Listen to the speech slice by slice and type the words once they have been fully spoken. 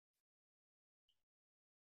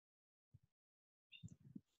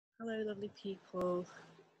Hello lovely people.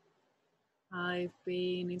 I've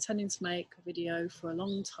been intending to make a video for a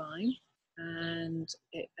long time, and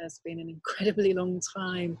it has been an incredibly long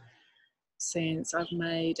time since I've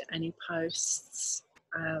made any posts.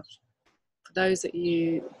 For those of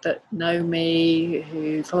you that know me,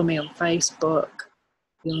 who follow me on Facebook,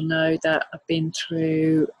 you'll know that I've been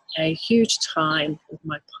through a huge time with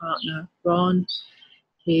my partner Ron,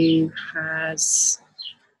 who has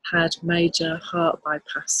had major heart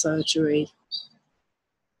bypass surgery,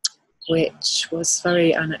 which was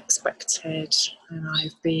very unexpected, and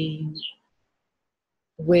I've been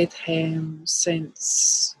with him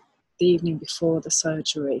since the evening before the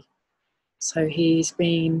surgery. So he's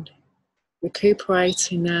been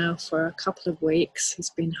recuperating now for a couple of weeks. He's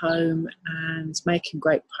been home and making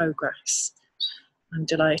great progress, I'm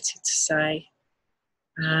delighted to say.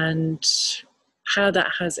 And how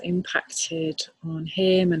that has impacted on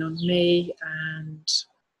him and on me and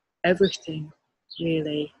everything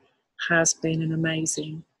really has been an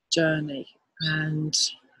amazing journey. And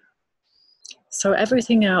so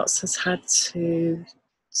everything else has had to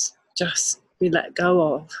just be let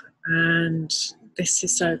go of, and this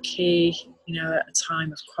is so key, at a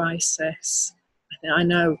time of crisis. I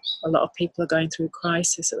know a lot of people are going through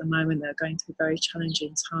crisis at the moment. They're going through very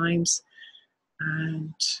challenging times,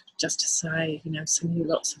 and just to say, send you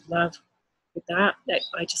lots of love with that.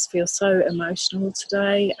 I just feel so emotional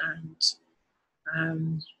today,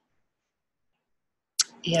 and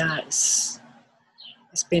yeah, it's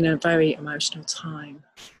been a very emotional time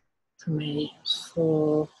for me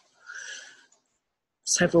for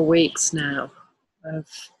several weeks now, of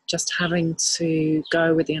just having to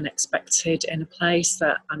go with the unexpected in a place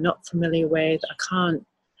that I'm not familiar with. I can't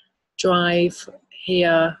drive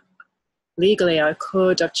here legally. I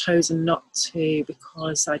could, I've chosen not to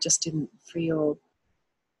because I just didn't feel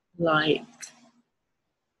like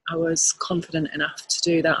I was confident enough to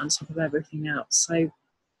do that on top of everything else. So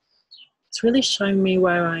it's really shown me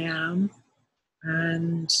where I am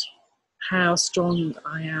and how strong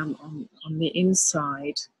I am on the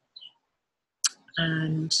inside,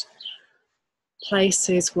 and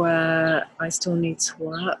places where I still need to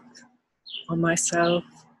work on myself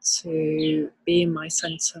to be in my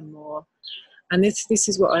centre more. And this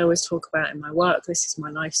is what I always talk about in my work. This is my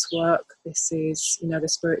life's work. This is, the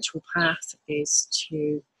spiritual path is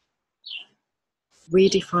to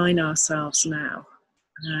redefine ourselves now.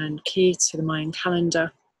 And key to the Mayan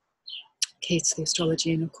calendar, key to the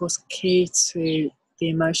astrology, and of course key to the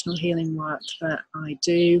emotional healing work that I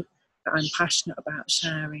do, that I'm passionate about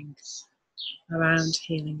sharing around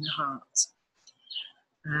healing the heart.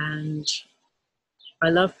 And I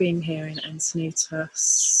love being here in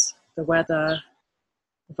Encinitas, the weather,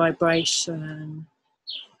 the vibration,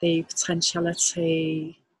 the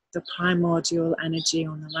potentiality, the primordial energy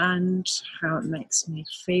on the land, how it makes me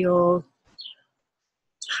feel,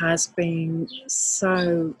 has been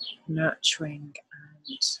so nurturing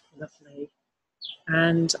and lovely.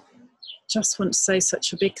 And just want to say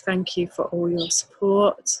such a big thank you for all your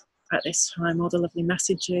support at this time, all the lovely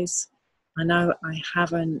messages. I know I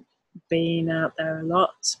haven't been out there a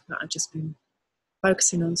lot, but I've just been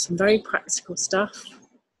focusing on some very practical stuff,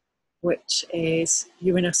 which is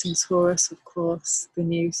Uranus in Taurus, of course, the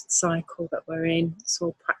new cycle that we're in. It's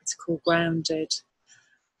all practical, grounded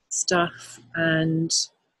stuff. And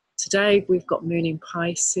today we've got Moon in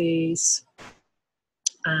Pisces,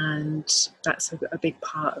 and that's a big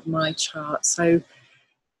part of my chart. So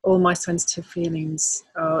all my sensitive feelings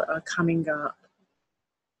are coming up.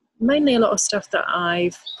 Mainly a lot of stuff that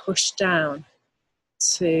I've pushed down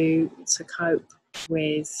to cope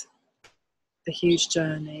with the huge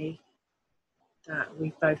journey that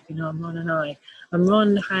we've both been on, Ron and I. And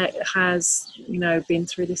Ron has, been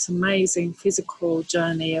through this amazing physical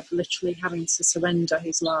journey of literally having to surrender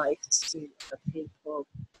his life to other people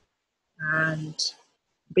and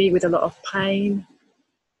be with a lot of pain,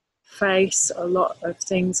 face a lot of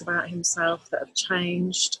things about himself that have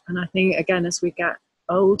changed. And I think, again, as we get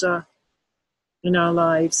older in our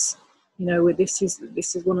lives, this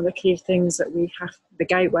is one of the key things that we have, the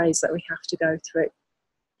gateways that we have to go through.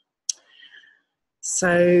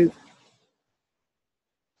 So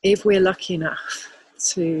if we're lucky enough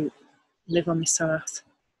to live on this earth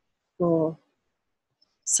for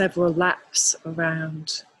several laps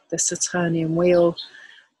around the Saturnian wheel,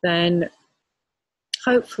 then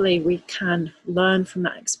hopefully we can learn from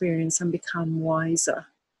that experience and become wiser.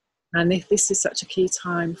 And this is such a key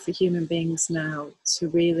time for human beings now to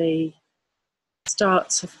really start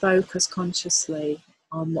to focus consciously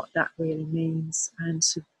on what that really means, and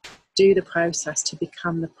to do the process, to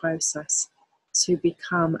become the process, to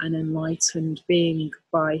become an enlightened being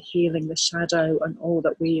by healing the shadow and all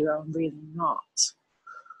that we are really not,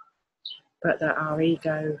 but that our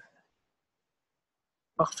ego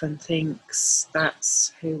often thinks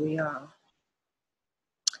that's who we are.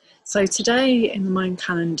 So today in the Mayan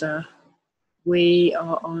calendar, we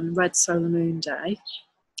are on Red Solar Moon Day.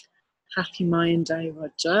 Happy Mayan Day,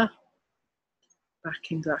 Roger,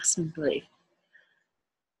 back in Glastonbury.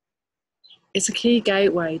 It's a key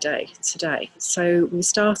gateway day today. So we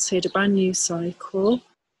started a brand new cycle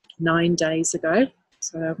 9 days ago.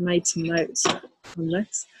 So I've made some notes on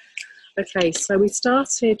this. Okay, so we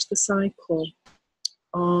started the cycle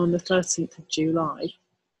on the 13th of July.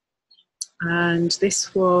 And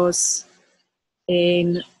this was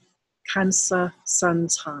in Cancer sun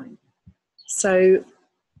time. So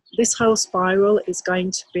this whole spiral is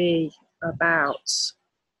going to be about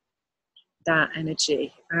that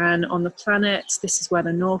energy. And on the planet, this is where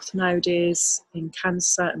the North Node is in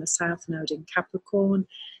Cancer and the South Node in Capricorn.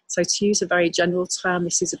 So to use a very general term,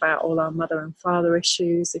 this is about all our mother and father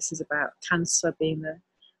issues. This is about Cancer being the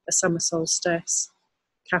summer solstice,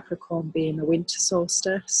 Capricorn being the winter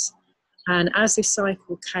solstice. And as this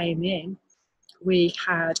cycle came in, we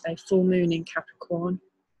had a full moon in Capricorn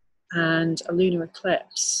and a lunar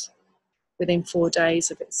eclipse within 4 days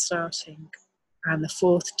of it starting. And the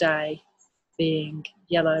 4th day being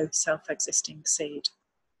yellow self-existing seed.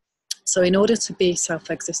 So in order to be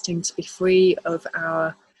self-existing, to be free of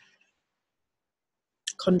our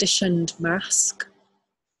conditioned mask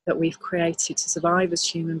that we've created to survive as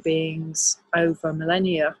human beings over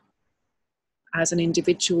millennia, as an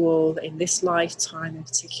individual in this lifetime in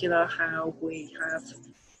particular, how we have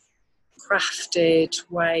crafted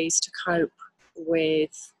ways to cope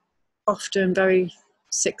with often very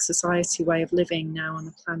sick society way of living now on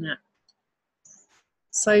the planet.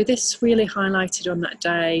 So this really highlighted on that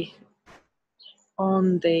day,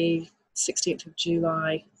 on the 16th of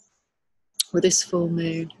July, with this full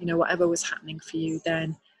moon, you know, whatever was happening for you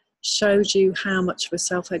then, showed you how much of a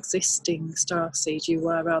self-existing starseed you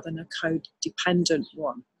were rather than a codependent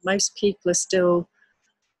one. Most people are still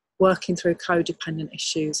working through codependent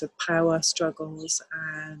issues of power struggles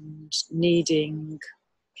and needing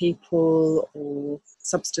people or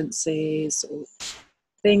substances or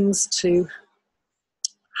things to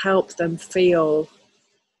help them feel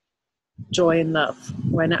joy and love,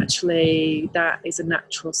 when actually that is a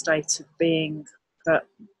natural state of being that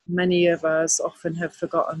many of us often have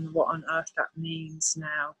forgotten what on earth that means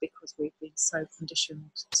now, because we've been so conditioned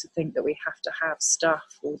to think that we have to have stuff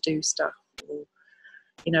or do stuff or,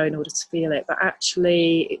 you know, in order to feel it. But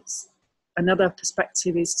actually it's another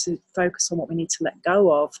perspective is to focus on what we need to let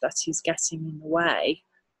go of that is getting in the way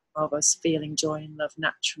of us feeling joy and love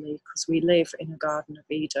naturally, because we live in a Garden of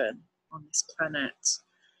Eden on this planet.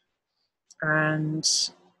 And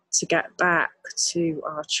to get back to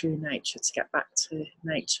our true nature, to get back to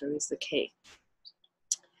nature is the key.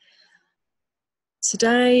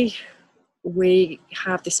 Today we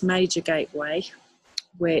have this major gateway,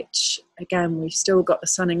 which again, we've still got the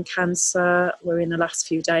sun in Cancer. We're in the last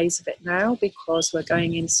few days of it now because we're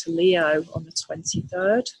going into Leo on the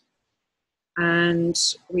 23rd. And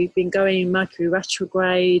we've been going Mercury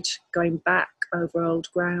retrograde, going back over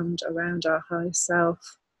old ground around our higher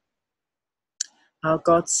self, our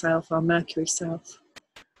God self, our Mercury self.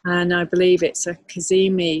 And I believe it's a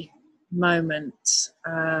Kazemi moment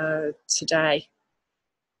today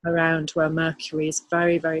around where Mercury is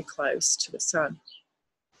very, very close to the sun.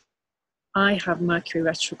 I have Mercury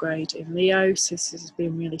retrograde in Leo, so this has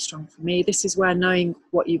been really strong for me. This is where knowing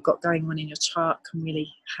what you've got going on in your chart can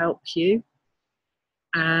really help you.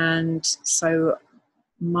 And so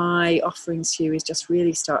my offering to you is just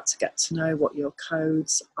really start to get to know what your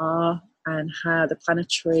codes are and how the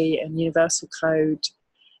planetary and universal code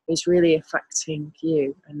is really affecting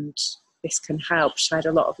you. And this can help shed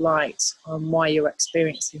a lot of light on why you're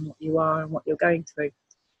experiencing what you are and what you're going through.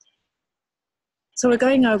 So we're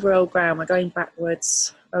going over old ground, we're going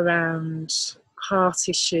backwards around heart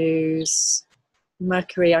issues.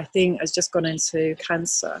 Mercury, I think, has just gone into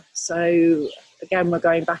Cancer. So again, we're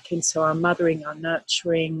going back into our mothering, our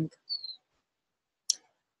nurturing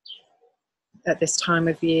at this time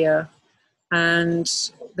of year. And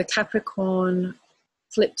the Capricorn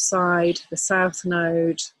flip side, the South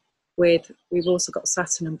Node, we've also got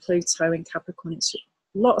Saturn and Pluto in Capricorn. It's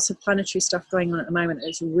lots of planetary stuff going on at the moment.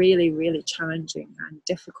 It's really, really challenging and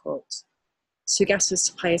difficult to get us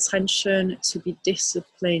to pay attention, to be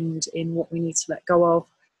disciplined in what we need to let go of,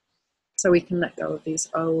 so we can let go of these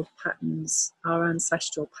old patterns, our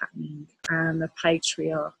ancestral patterning and the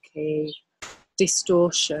patriarchy,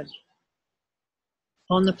 distortion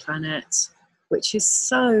on the planet which is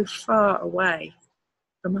so far away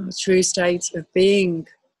from our true state of being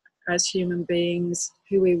as human beings,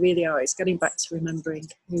 who we really are. It's getting back to remembering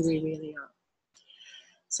who we really are.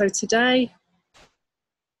 So today,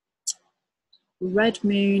 red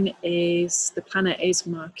moon is, the planet is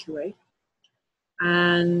Mercury.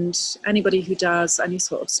 And anybody who does any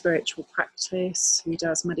sort of spiritual practice, who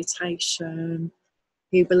does meditation,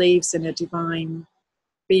 who believes in a divine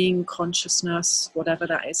being consciousness, whatever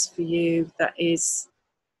that is for you, that is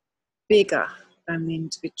bigger than the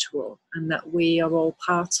individual, and that we are all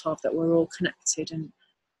part of, that we're all connected. And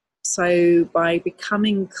so by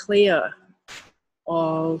becoming clear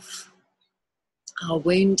of our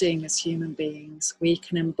wounding as human beings, we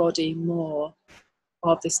can embody more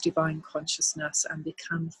of this divine consciousness and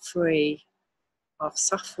become free of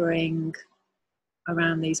suffering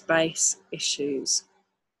around these base issues.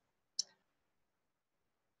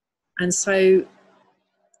 And so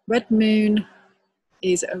red moon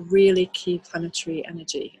is a really key planetary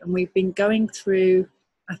energy, and we've been going through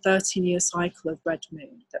a 13-year cycle of red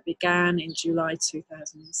moon that began in July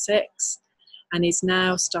 2006 and is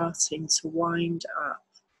now starting to wind up.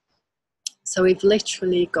 So we've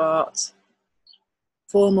literally got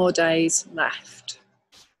 4 more days left.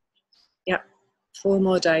 Yep, 4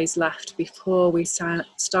 more days left before we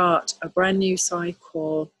start a brand new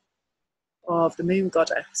cycle of the moon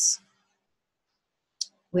goddess,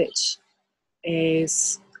 which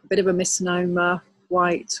is a bit of a misnomer,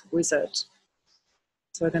 white wizard.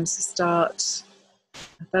 So we're going to start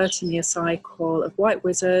a 13-year cycle of white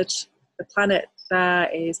wizard. The planet there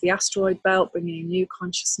is the asteroid belt, bringing in new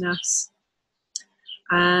consciousness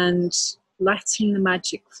and letting the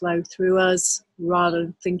magic flow through us rather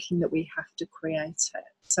than thinking that we have to create it.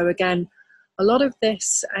 So again, a lot of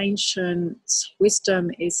this ancient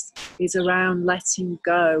wisdom is around letting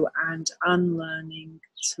go and unlearning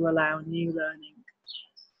to allow new learning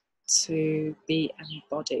to be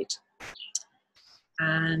embodied.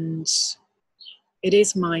 And it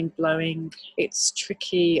is mind-blowing. It's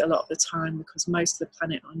tricky a lot of the time because most of the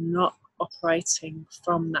planet are not operating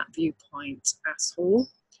from that viewpoint at all.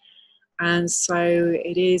 And so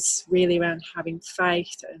it is really around having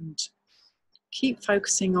faith and keep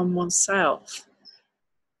focusing on oneself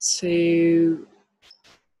to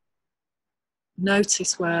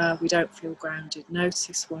notice where we don't feel grounded,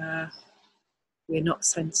 notice where we're not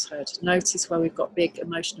centered, notice where we've got big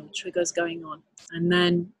emotional triggers going on. And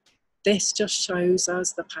then this just shows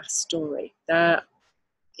us the past story. There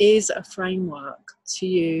is a framework to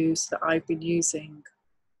use that I've been using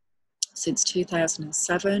since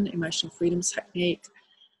 2007, emotional freedom technique,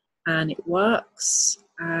 and it works.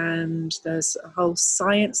 And there's a whole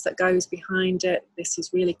science that goes behind it. This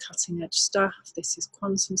is really cutting edge stuff. This is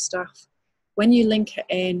quantum stuff. When you link it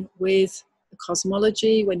in with the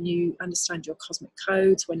cosmology, when you understand your cosmic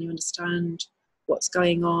codes, when you understand what's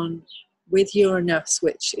going on with Uranus,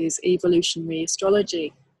 which is evolutionary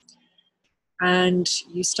astrology, and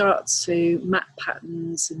you start to map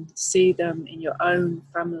patterns and see them in your own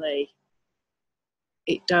family,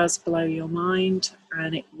 it does blow your mind,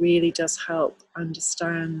 and it really does help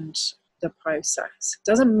understand the process. It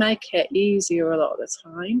doesn't make it easier a lot of the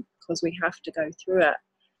time because we have to go through it,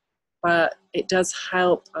 but it does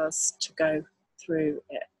help us to go through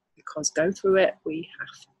it, because go through it we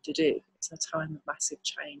have to do. It's a time of massive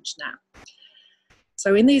change now.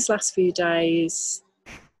 So in these last few days,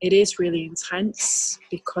 it is really intense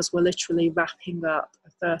because we're literally wrapping up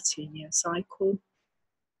a 13-year cycle.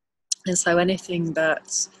 And so anything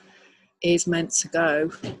that is meant to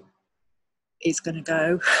go is going to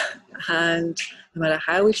go. And no matter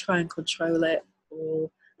how we try and control it or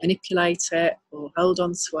manipulate it or hold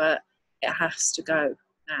on to it, it has to go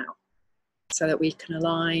now so that we can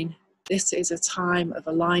align. This is a time of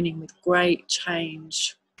aligning with great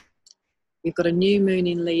change. We've got a new moon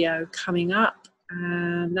in Leo coming up,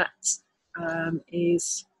 and that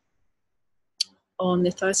is on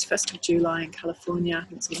the 31st of July in California. I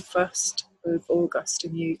think it's on the 1st of August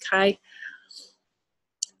in the UK.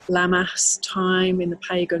 Lammas time in the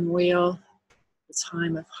pagan wheel, the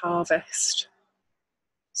time of harvest.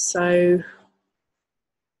 So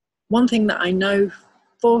one thing that I know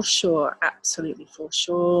for sure, absolutely for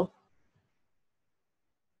sure,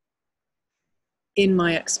 in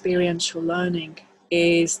my experiential learning,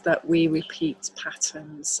 is that we repeat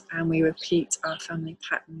patterns and we repeat our family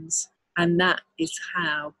patterns. And that is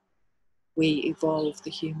how we evolve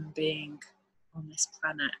the human being on this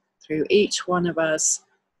planet, through each one of us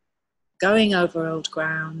going over old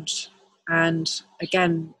ground. And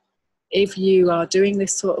again, if you are doing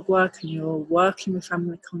this sort of work and you're working with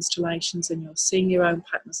family constellations and you're seeing your own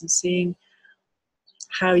patterns and seeing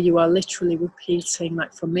how you are literally repeating,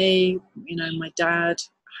 like for me, you know, my dad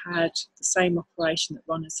had the same operation that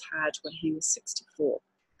Ron has had when he was 64.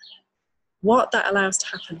 What that allows to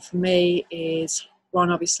happen for me is, Ron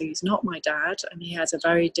obviously is not my dad, and he has a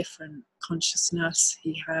very different consciousness.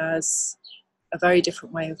 He has a very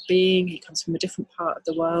different way of being. He comes from a different part of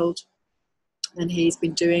the world, and he's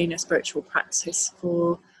been doing a spiritual practice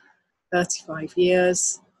for 35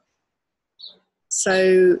 years.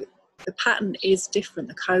 So the pattern is different,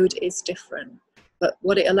 the code is different, but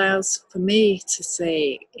what it allows for me to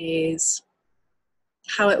see is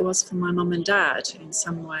how it was for my mum and dad in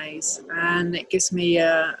some ways, and it gives me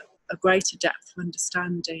a greater depth of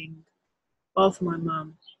understanding of my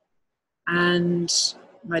mum and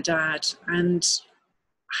my dad, and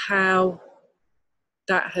how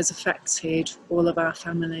that has affected all of our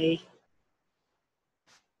family,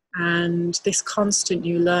 and this constant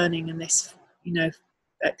new learning and this, you know,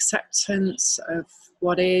 acceptance of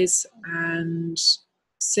what is, and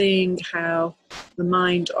seeing how the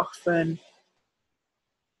mind often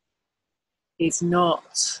is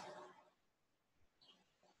not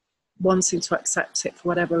wanting to accept it for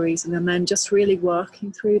whatever reason, and then just really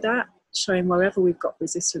working through that, showing wherever we've got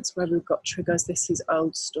resistance, wherever we've got triggers, this is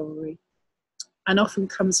old story, and often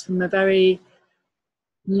comes from a very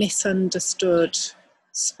misunderstood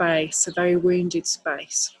space, a very wounded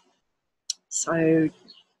space. So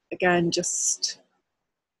again, just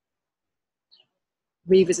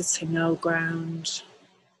revisiting old ground,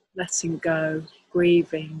 letting go,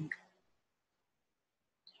 grieving,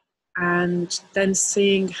 and then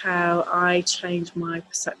seeing how I change my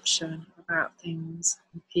perception about things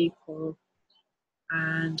and people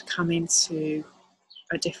and come into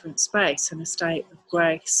a different space and a state of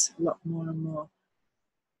grace a lot more and more.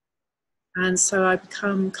 And so I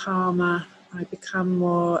become calmer, I become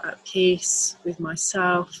more at peace with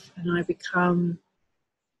myself, and I become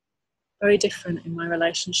very different in my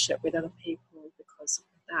relationship with other people because of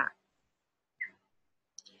that.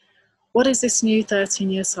 What is this new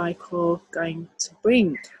 13-year cycle going to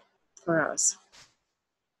bring for us?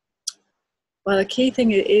 Well, the key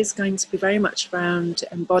thing is going to be very much around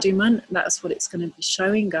embodiment. That's what it's going to be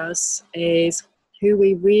showing us, is who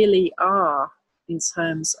we really are in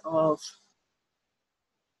terms of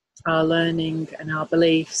our learning and our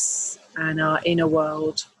beliefs and our inner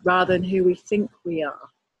world, rather than who we think we are,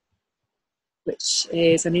 which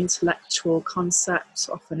is an intellectual concept,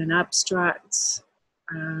 often an abstract,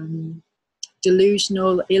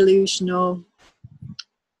 delusional, illusional.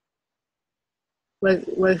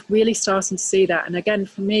 We're really starting to see that. And again,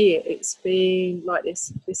 for me, it's been like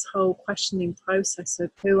this whole questioning process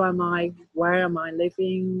of who am I, where am I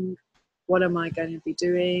living, what am I going to be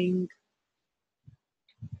doing,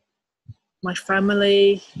 my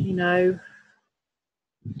family, you know,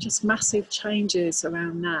 just massive changes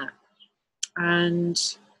around that. And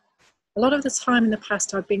a lot of the time in the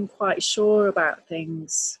past, I've been quite sure about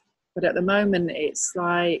things, but at the moment, it's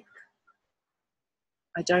like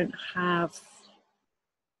I don't have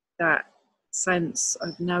that sense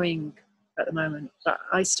of knowing at the moment, but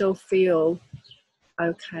I still feel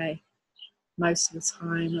okay most of the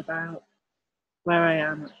time about where I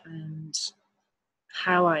am and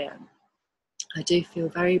how I am. I do feel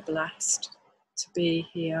very blessed to be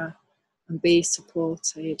here and be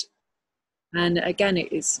supported. And again,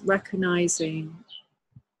 it is recognizing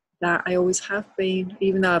that I always have been,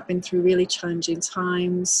 even though I've been through really challenging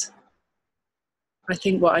times. I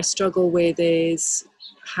think what I struggle with is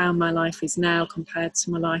how my life is now compared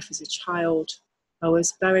to my life as a child. I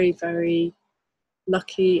was very, very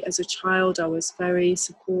lucky as a child. I was very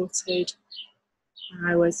supported.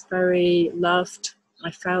 I was very loved.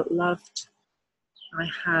 I felt loved. I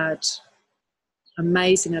had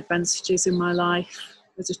amazing advantages in my life.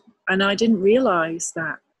 And I didn't realise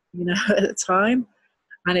that, you know, at the time.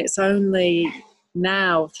 And it's only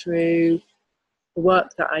now through the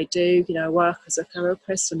work that I do, you know, I work as a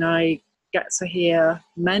therapist, and I get to hear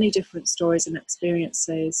many different stories and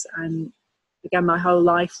experiences. And again, my whole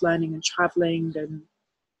life learning and travelling, and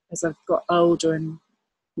as I've got older and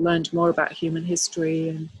learned more about human history,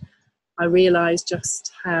 and I realised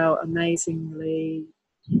just how amazingly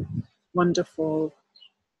wonderful,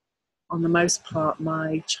 on the most part,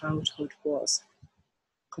 my childhood was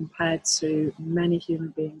compared to many human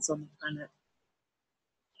beings on the planet.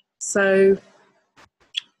 So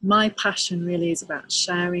my passion really is about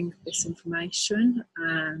sharing this information,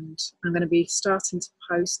 and I'm going to be starting to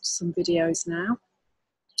post some videos now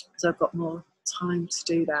because I've got more time to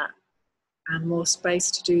do that and more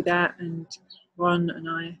space to do that, and Ron and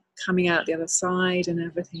I coming out the other side, and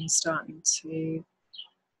everything's starting to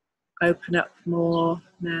open up more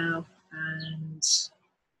now, and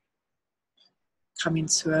come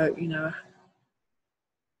into a, you know, a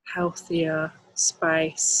healthier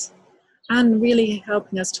space, and really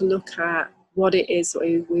helping us to look at what it is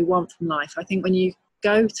that we want from life. I think when you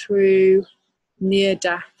go through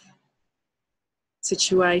near-death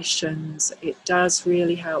situations, it does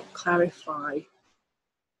really help clarify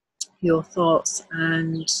your thoughts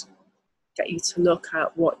and get you to look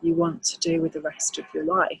at what you want to do with the rest of your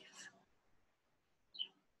life.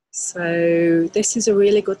 So this is a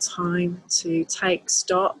really good time to take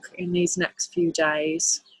stock in these next few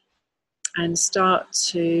days and start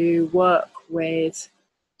to work with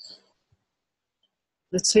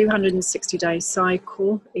the 260-day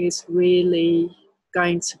cycle. Is really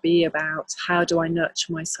going to be about, how do I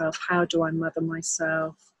nurture myself? How do I mother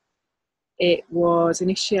myself? It was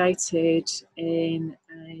initiated in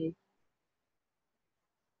a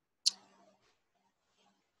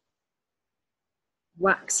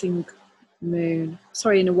waxing moon,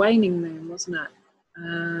 sorry, in a waning moon, wasn't it?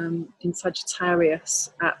 In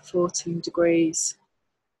Sagittarius at 14 degrees.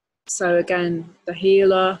 So again, the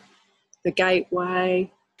healer, the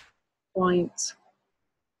gateway point.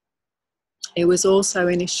 It was also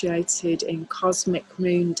initiated in Cosmic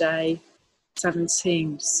Moon Day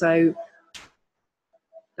 17. So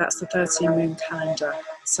that's the 13 moon calendar.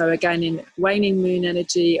 So again, in waning moon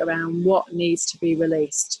energy around what needs to be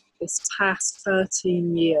released. This past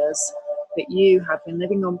 13 years that you have been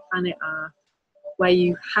living on planet Earth, where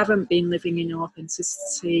you haven't been living in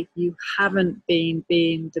authenticity, you haven't been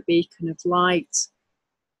being the beacon of light.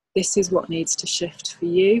 This is what needs to shift for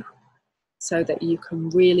you, so that you can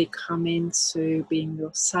really come into being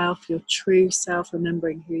yourself, your true self,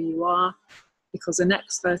 remembering who you are. Because the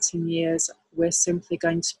next 13 years, we're simply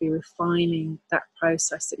going to be refining that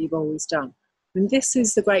process that you've always done. And this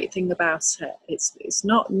is the great thing about it. It's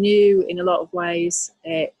not new in a lot of ways.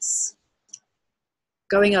 It's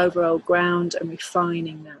going over old ground and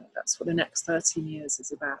refining now. That's what the next 13 years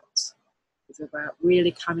is about. It's about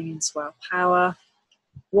really coming into our power,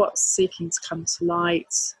 what's seeking to come to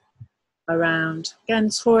light around, again,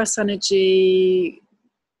 Taurus energy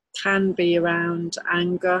can be around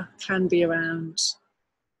anger, can be around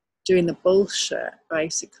doing the bullshit,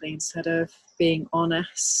 basically, instead of being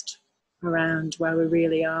honest around where we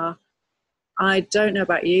really are. I don't know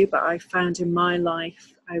about you, but I found in my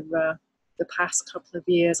life over the past couple of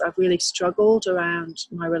years, I've really struggled around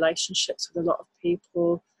my relationships with a lot of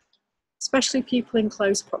people, especially people in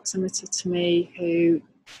close proximity to me who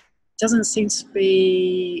doesn't seem to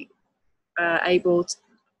be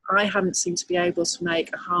I haven't seemed to be able to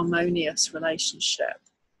make a harmonious relationship.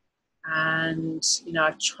 And, you know,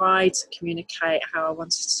 I've tried to communicate how I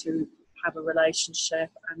wanted to have a relationship,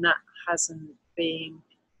 and that hasn't been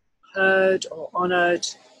heard or honoured.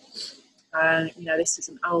 And, you know, this is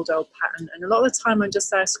an old pattern. And a lot of the time I'm just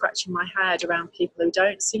there scratching my head around people who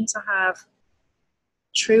don't seem to have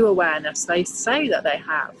true awareness. They say that they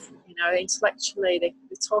have, you know, intellectually they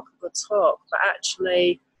talk a good talk, but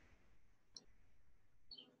actually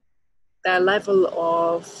their level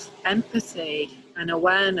of empathy and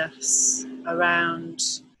awareness around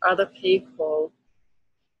other people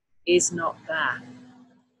is not there.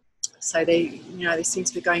 So they, you know, they seem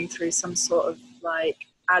to be going through some sort of like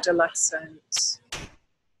adolescent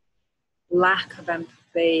lack of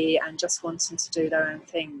empathy and just wanting to do their own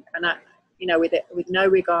thing. And that, you know, with no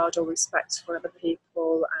regard or respect for other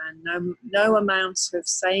people, and no amount of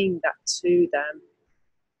saying that to them,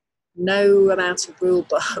 no amount of rule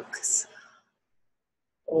books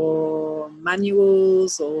or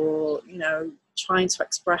manuals, or, you know, trying to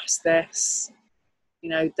express this, you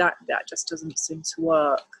know, that just doesn't seem to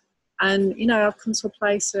work. And, you know, I've come to a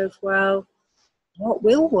place of, well, what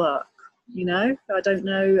will work? You know, I don't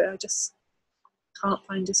know, I just can't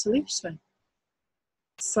find a solution.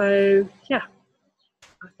 So yeah,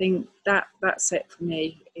 I think that's it for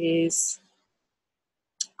me. Is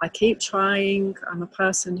I keep trying. I'm a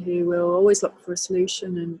person who will always look for a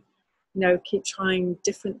solution, and, you know, keep trying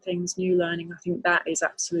different things, new learning. I think that is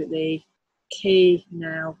absolutely key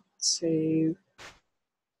now to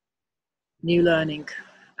new learning,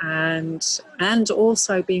 and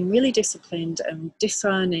also being really disciplined and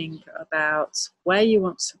discerning about where you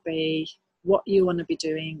want to be, what you want to be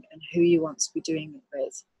doing, and who you want to be doing it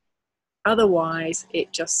with. Otherwise,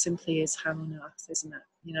 it just simply is hell on earth, isn't it?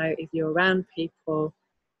 You know, if you're around people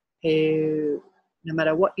who, no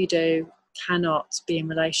matter what you do, cannot be in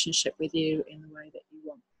relationship with you in the way that you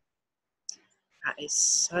want. That is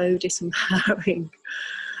so disempowering.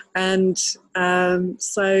 And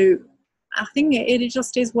so I think it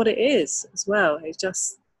just is what it is as well. It's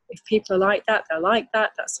just, if people are like that, they're like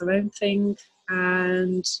that. That's their own thing.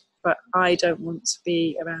 But I don't want to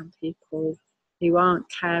be around people who aren't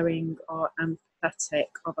caring or empathetic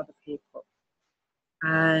of other people.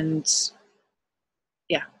 And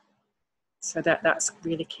yeah, so that's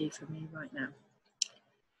really key for me right now.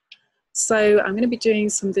 So I'm going to be doing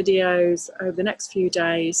some videos over the next few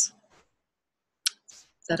days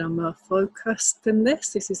that are more focused than this.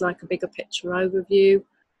 This is like a bigger picture overview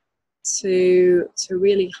to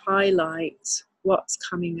really highlight what's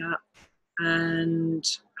coming up and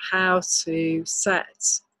how to set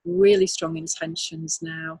really strong intentions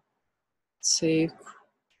now to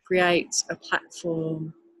create a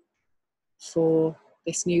platform for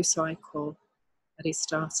this new cycle that is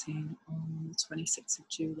starting on the 26th of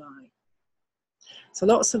July. So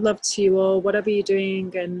lots of love to you all, whatever you're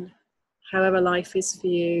doing and however life is for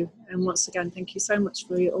you. And once again, thank you so much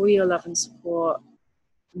for all your love and support,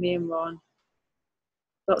 me and Ron.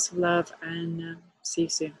 Lots of love, and see you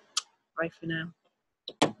soon. Bye for now.